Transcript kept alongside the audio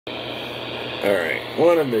Alright,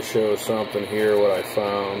 wanted to show something here, what I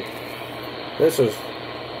found. This is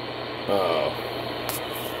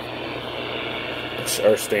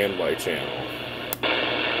our standby channel.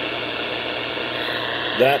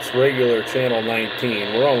 That's regular channel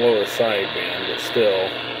 19. We're on lower sideband, but still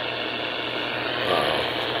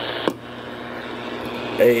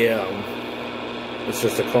AM. It's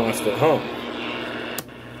just a constant hum.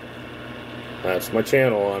 That's my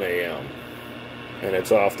channel on AM. And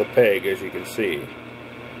it's off the peg, as you can see.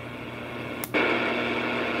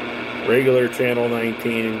 Regular channel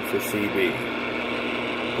 19 for CB.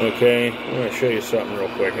 Okay, I'm going to show you something real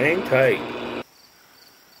quick. Hang tight.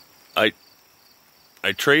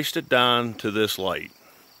 I traced it down to this light.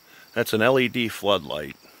 That's an LED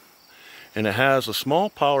floodlight. And it has a small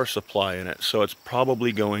power supply in it, so it's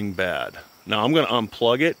probably going bad. Now I'm going to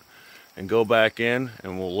unplug it and go back in,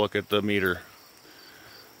 and we'll look at the meter.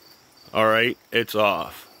 Alright, it's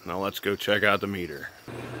off. Now let's go check out the meter.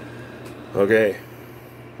 Okay,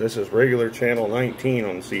 this is regular channel 19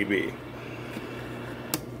 on CB.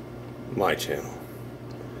 My channel.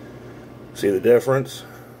 See the difference?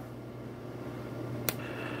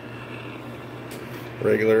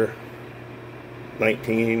 Regular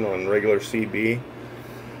 19 on regular CB.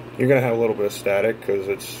 You're going to have a little bit of static because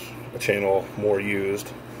it's a channel more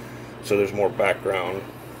used, so there's more background.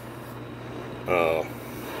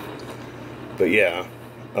 But yeah,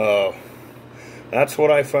 that's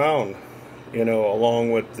what I found. You know,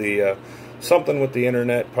 along with the something with the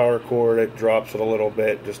internet power cord, it drops it a little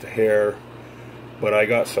bit, just a hair. But I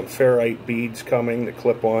got some ferrite beads coming to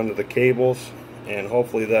clip onto the cables, and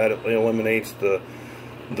hopefully that eliminates the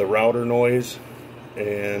router noise.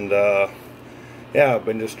 And yeah, I've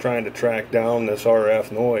been just trying to track down this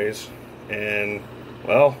RF noise, and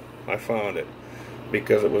well, I found it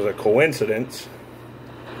because it was a coincidence.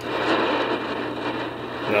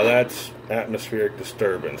 Now that's atmospheric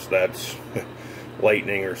disturbance. That's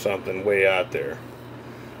lightning or something way out there.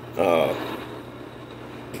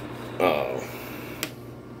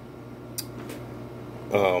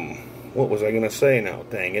 What was I gonna say now?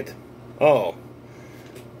 Dang it. Oh,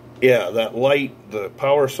 yeah, that light, the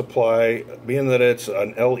power supply, being that it's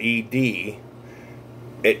an LED,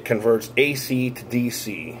 it converts AC to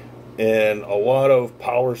DC. And a lot of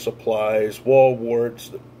power supplies, wall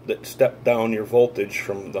warts that step down your voltage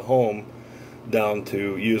from the home down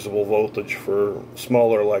to usable voltage for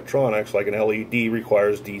smaller electronics, like an LED,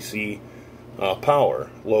 requires DC power,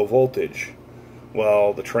 low voltage.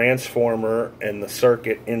 Well, the transformer and the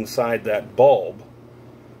circuit inside that bulb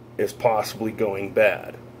is possibly going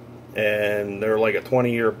bad. And they're like a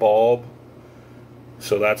 20-year bulb,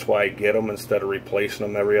 so that's why I get them instead of replacing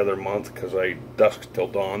them every other month, because I dusk till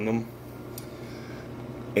dawn them.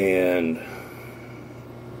 And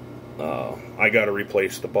I got to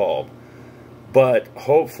replace the bulb. But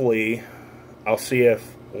hopefully I'll see if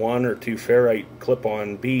 1 or 2 ferrite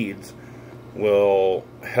clip-on beads will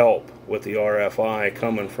help with the RFI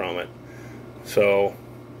coming from it. So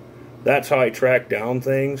that's how I track down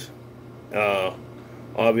things.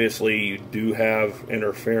 Obviously you do have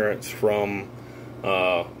interference from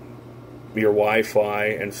your Wi-Fi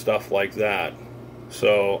and stuff like that.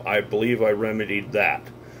 So I believe I remedied that.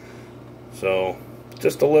 So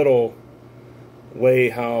just a little way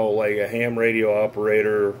how like a ham radio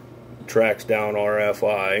operator tracks down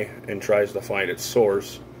RFI and tries to find its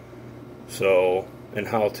source. So, and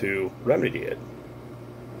how to remedy it.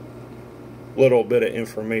 Little bit of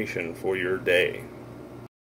information for your day.